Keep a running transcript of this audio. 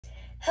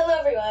Hello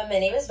everyone, my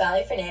name is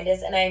Valerie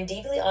Fernandez and I am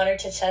deeply honored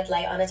to shed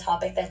light on a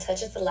topic that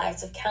touches the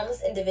lives of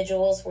countless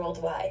individuals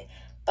worldwide,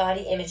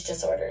 body image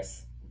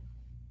disorders.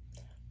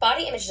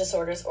 Body image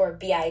disorders, or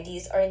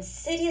BIDs, are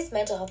insidious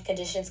mental health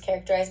conditions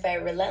characterized by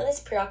a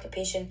relentless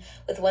preoccupation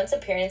with one's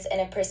appearance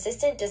and a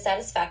persistent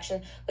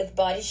dissatisfaction with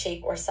body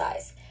shape or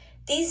size.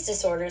 These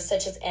disorders,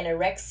 such as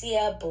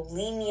anorexia,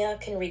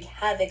 bulimia, can wreak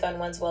havoc on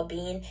one's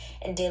well-being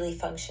and daily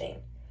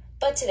functioning.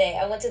 But today,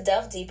 I want to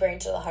delve deeper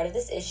into the heart of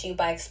this issue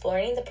by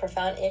exploring the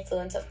profound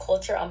influence of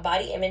culture on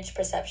body image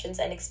perceptions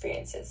and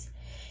experiences.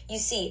 You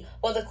see,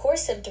 while the core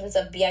symptoms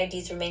of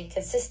BIDs remain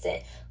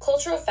consistent,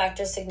 cultural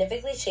factors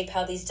significantly shape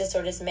how these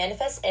disorders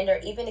manifest and are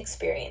even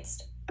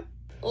experienced.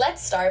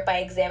 Let's start by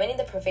examining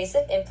the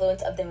pervasive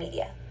influence of the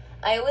media.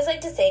 I always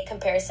like to say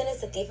comparison is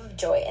the thief of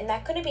joy, and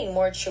that couldn't be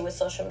more true with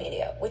social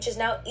media, which is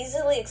now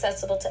easily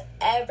accessible to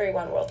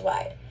everyone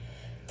worldwide.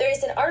 There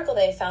is an article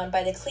that I found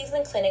by the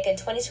Cleveland Clinic in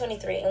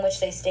 2023 in which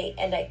they state,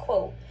 and I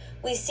quote,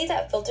 "We see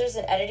that filters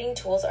and editing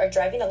tools are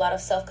driving a lot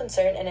of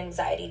self-concern and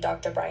anxiety,"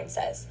 Dr. Bryan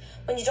says.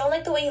 "When you don't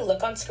like the way you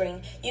look on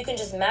screen, you can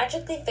just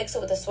magically fix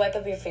it with a swipe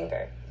of your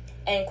finger."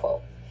 End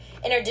quote.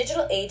 In our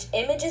digital age,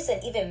 images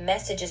and even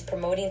messages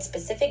promoting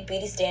specific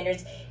beauty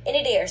standards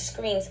inundate our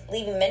screens,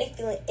 leaving many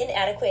feeling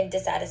inadequate and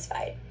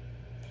dissatisfied.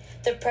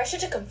 The pressure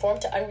to conform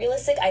to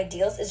unrealistic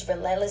ideals is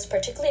relentless,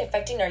 particularly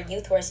affecting our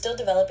youth who are still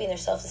developing their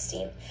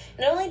self-esteem.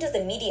 Not only does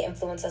the media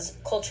influence us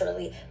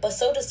culturally, but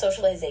so does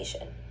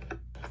socialization.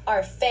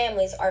 Our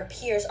families, our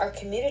peers, our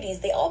communities,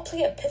 they all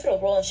play a pivotal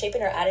role in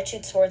shaping our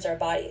attitudes towards our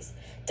bodies.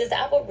 Does the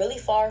apple really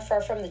fall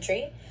far from the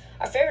tree?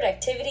 Our favorite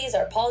activities,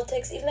 our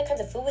politics, even the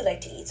kinds of food we like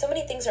to eat, so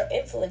many things are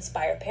influenced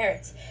by our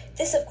parents.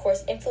 This, of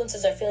course,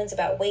 influences our feelings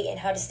about weight and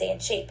how to stay in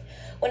shape.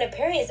 When a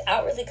parent is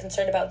outwardly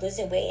concerned about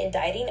losing weight and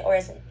dieting or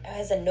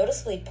has a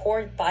noticeably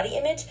poor body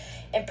image,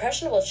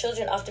 impressionable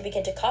children often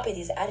begin to copy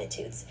these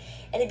attitudes,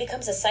 and it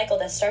becomes a cycle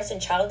that starts in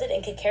childhood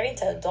and can carry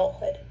into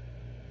adulthood.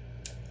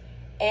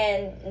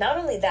 And not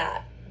only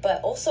that,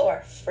 but also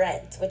our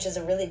friends, which is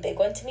a really big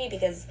one to me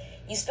because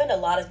you spend a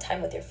lot of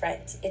time with your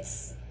friends.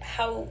 It's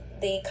how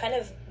they kind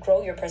of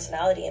grow your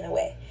personality in a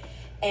way.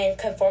 And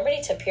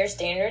conformity to peer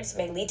standards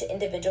may lead to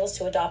individuals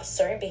to adopt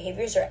certain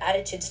behaviors or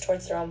attitudes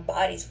towards their own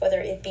bodies,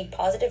 whether it be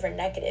positive or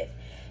negative.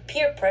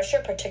 Peer pressure,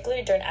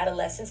 particularly during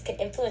adolescence, can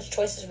influence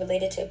choices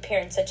related to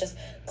appearance, such as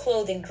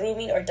clothing,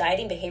 grooming, or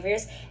dieting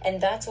behaviors,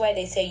 and that's why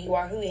they say you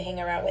are who you hang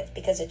around with,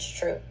 because it's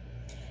true.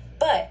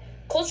 But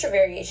culture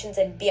variations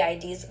and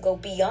BIDs go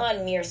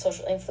beyond mere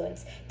social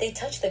influence. They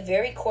touch the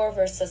very core of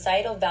our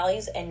societal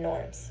values and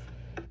norms.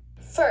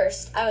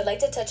 First, I would like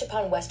to touch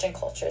upon Western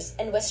cultures.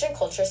 In Western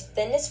cultures,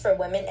 thinness for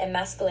women and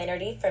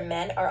masculinity for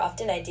men are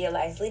often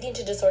idealized, leading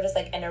to disorders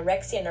like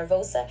anorexia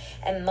nervosa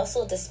and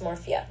muscle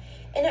dysmorphia.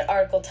 In an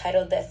article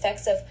titled "The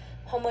Effects of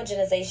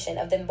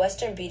Homogenization of the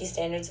Western Beauty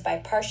Standards" by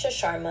Parsha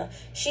Sharma,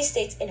 she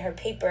states in her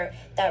paper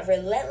that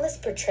relentless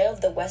portrayal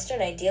of the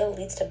Western ideal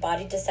leads to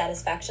body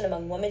dissatisfaction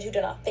among women who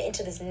do not fit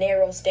into this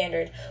narrow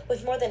standard,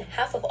 with more than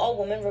half of all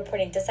women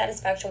reporting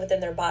dissatisfaction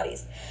within their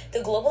bodies. The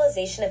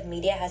globalization of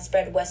media has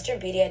spread Western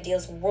beauty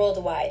ideals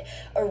worldwide,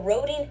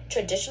 eroding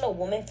traditional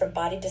women for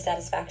body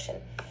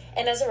dissatisfaction.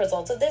 And as a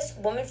result of this,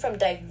 women from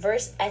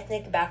diverse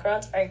ethnic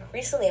backgrounds are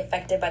increasingly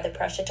affected by the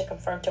pressure to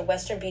conform to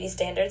Western beauty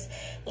standards,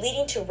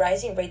 leading to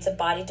rising rates of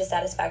body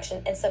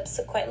dissatisfaction and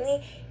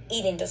subsequently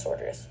eating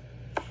disorders.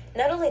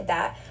 Not only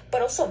that,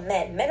 but also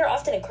men. Men are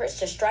often encouraged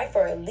to strive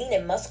for a lean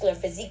and muscular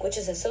physique, which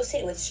is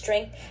associated with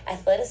strength,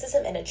 athleticism,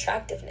 and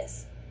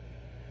attractiveness,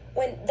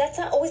 when that's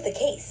not always the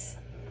case.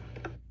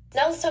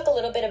 Now let's talk a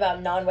little bit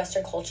about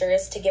non-Western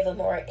cultures to give a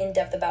more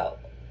in-depth about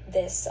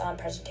this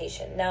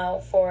presentation.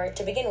 Now,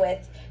 to begin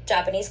with,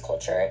 Japanese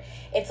culture,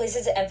 it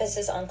places an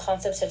emphasis on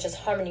concepts such as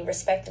harmony,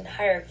 respect, and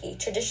hierarchy.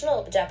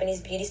 Traditional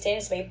Japanese beauty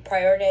standards may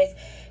prioritize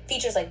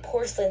features like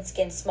porcelain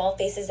skin, small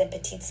faces, and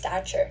petite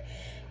stature.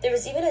 There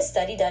was even a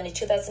study done in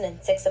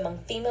 2006 among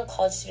female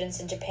college students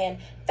in Japan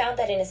found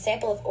that in a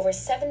sample of over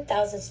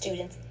 7,000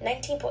 students,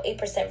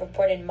 19.8%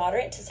 reported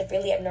moderate to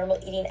severely abnormal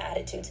eating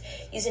attitudes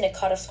using a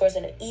cutoff scores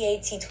in an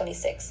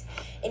EAT-26.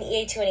 An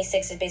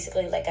EAT-26 is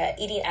basically like a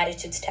eating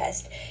attitudes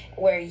test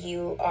where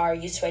you are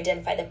used to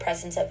identify the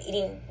presence of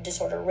eating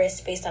disorder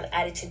risk based on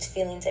attitudes,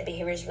 feelings, and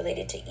behaviors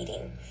related to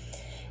eating.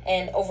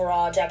 And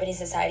overall, Japanese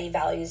society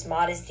values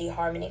modesty,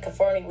 harmony,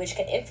 conformity, which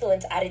can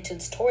influence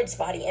attitudes towards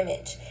body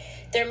image.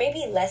 There may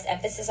be less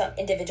emphasis on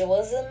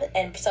individualism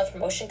and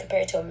self-promotion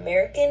compared to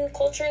American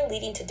culture,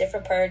 leading to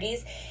different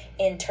priorities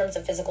in terms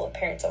of physical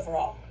appearance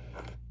overall.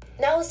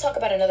 Now let's talk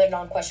about another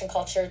non-question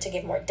culture to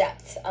give more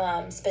depth,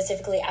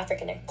 specifically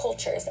African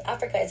cultures.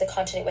 Africa is a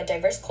continent with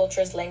diverse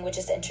cultures,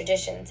 languages, and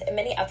traditions. In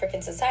many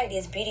African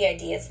societies, beauty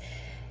ideas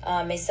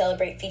may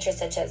celebrate features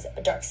such as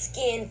dark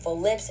skin, full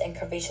lips, and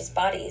curvaceous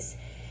bodies.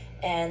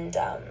 And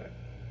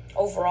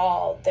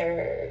overall,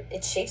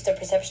 it shapes their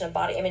perception of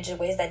body image in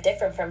ways that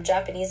differ from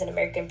Japanese and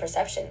American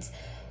perceptions.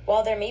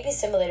 While there may be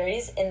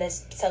similarities in the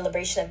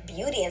celebration of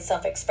beauty and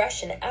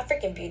self-expression,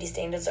 African beauty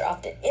standards are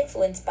often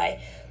influenced by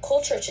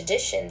cultural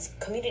traditions,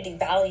 community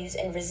values,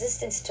 and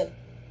resistance to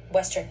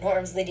Western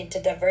norms, leading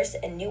to diverse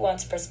and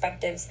nuanced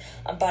perspectives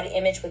on body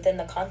image within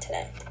the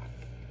continent.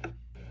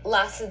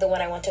 Lastly, the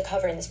one I want to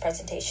cover in this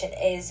presentation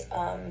is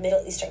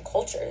Middle Eastern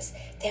cultures.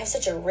 They have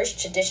such a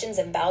rich traditions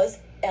and values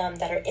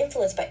that are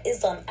influenced by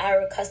Islam,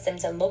 Arab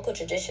customs, and local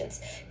traditions.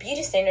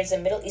 Beauty standards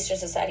in Middle Eastern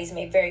societies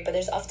may vary, but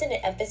there's often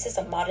an emphasis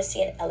on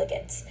modesty and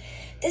elegance.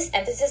 This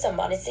emphasis on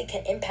modesty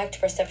can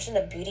impact perception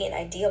of beauty and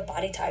ideal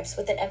body types,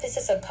 with an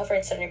emphasis on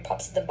covering certain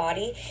parts of the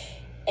body.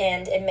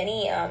 And in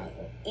many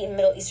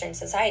Middle Eastern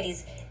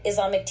societies,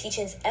 Islamic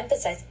teachings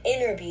emphasize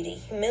inner beauty,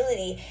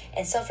 humility,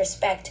 and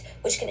self-respect,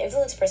 which can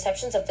influence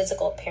perceptions of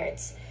physical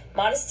appearance.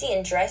 Modesty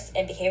in dress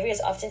and behavior is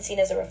often seen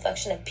as a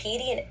reflection of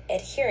piety and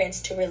adherence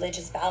to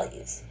religious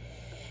values.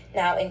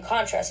 Now, in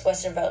contrast,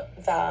 Western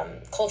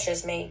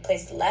cultures may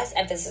place less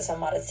emphasis on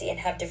modesty and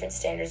have different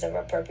standards of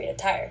appropriate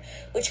attire,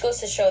 which goes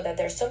to show that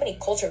there are so many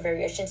cultural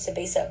variations to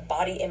base a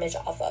body image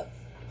off of.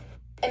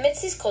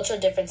 Amidst these cultural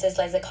differences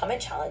lies a common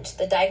challenge: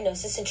 the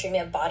diagnosis and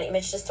treatment of body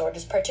image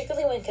disorders,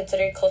 particularly when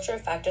considered cultural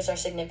factors are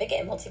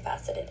significant and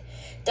multifaceted.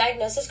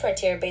 Diagnosis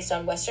criteria based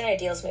on Western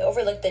ideals may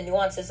overlook the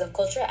nuances of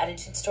cultural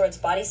attitudes towards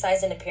body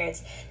size and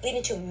appearance,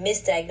 leading to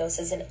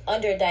misdiagnosis and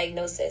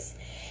underdiagnosis.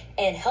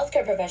 And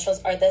healthcare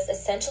professionals are thus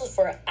essential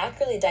for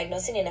accurately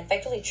diagnosing and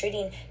effectively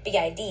treating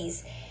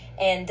BIDs.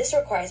 And this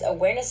requires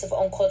awareness of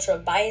own cultural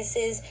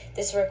biases.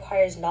 This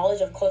requires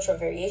knowledge of cultural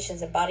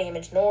variations in body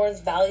image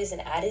norms, values,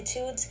 and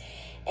attitudes,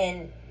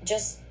 and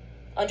just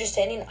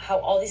understanding how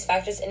all these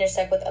factors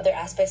intersect with other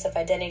aspects of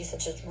identity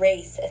such as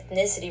race,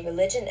 ethnicity,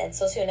 religion, and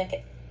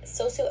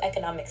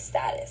socioeconomic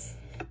status.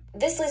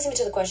 This leads me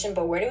to the question,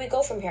 but where do we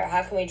go from here?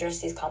 How can we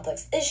address these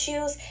complex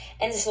issues?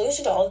 And the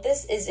solution to all of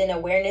this is in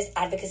awareness,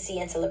 advocacy,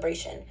 and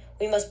celebration.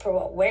 We must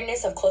promote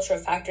awareness of cultural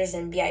factors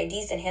and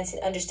BIDs,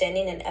 enhancing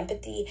understanding and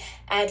empathy,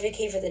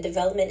 advocate for the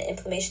development and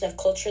implementation of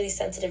culturally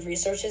sensitive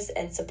resources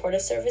and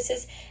supportive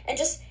services, and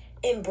just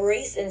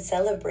embrace and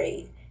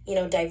celebrate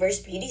diverse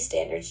beauty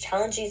standards,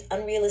 challenging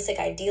unrealistic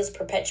ideals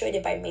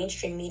perpetuated by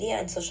mainstream media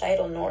and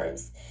societal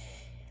norms.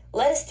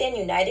 Let us stand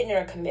united in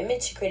our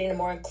commitment to creating a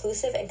more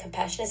inclusive and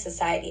compassionate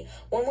society,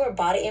 one where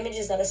body image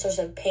is not a source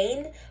of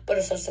pain, but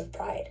a source of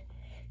pride.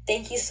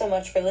 Thank you so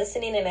much for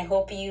listening, and I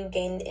hope you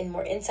gained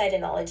more insight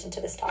and knowledge into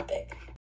this topic.